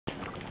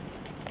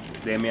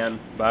Damian,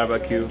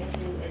 Barbacue,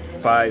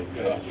 5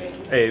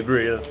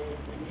 April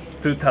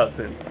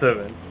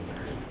 2007.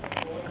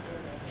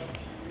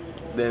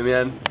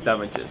 Damian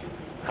damages.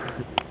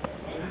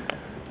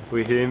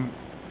 With him,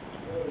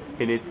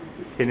 he needs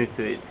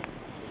to eat.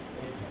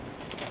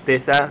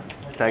 Tessa,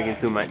 talking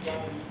too much.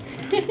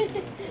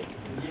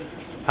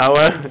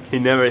 Howard, he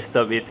never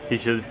stopped it, he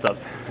should stop.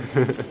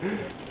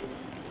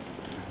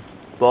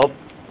 Bob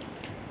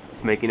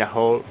is making a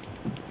hole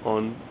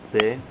on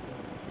the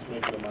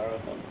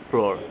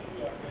floor.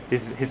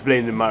 He's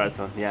playing the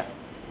marathon, yeah.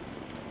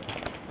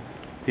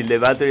 Till the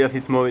battery of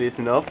his mobile is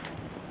enough,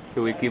 he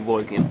will keep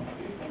walking.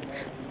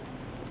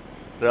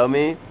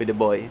 Romy with the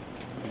boy,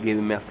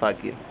 giving me a fuck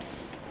you.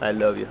 I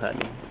love you,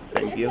 honey.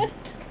 Thank you.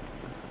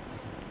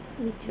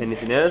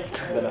 Anything else?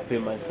 I'm gonna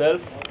film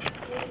myself.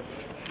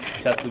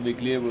 Just to be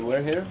clear, we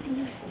were here.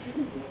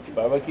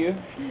 Barbacue.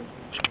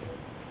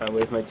 And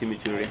where's my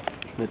chimichurri?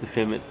 Need to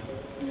film it.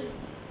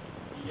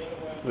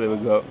 There we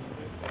go.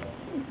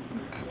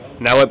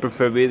 Now I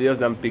prefer videos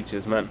than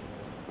pictures, man.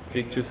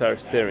 Pictures are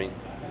staring.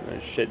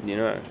 Shit, you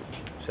know,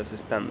 just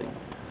standing.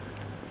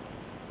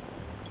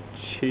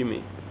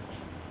 Chimmy.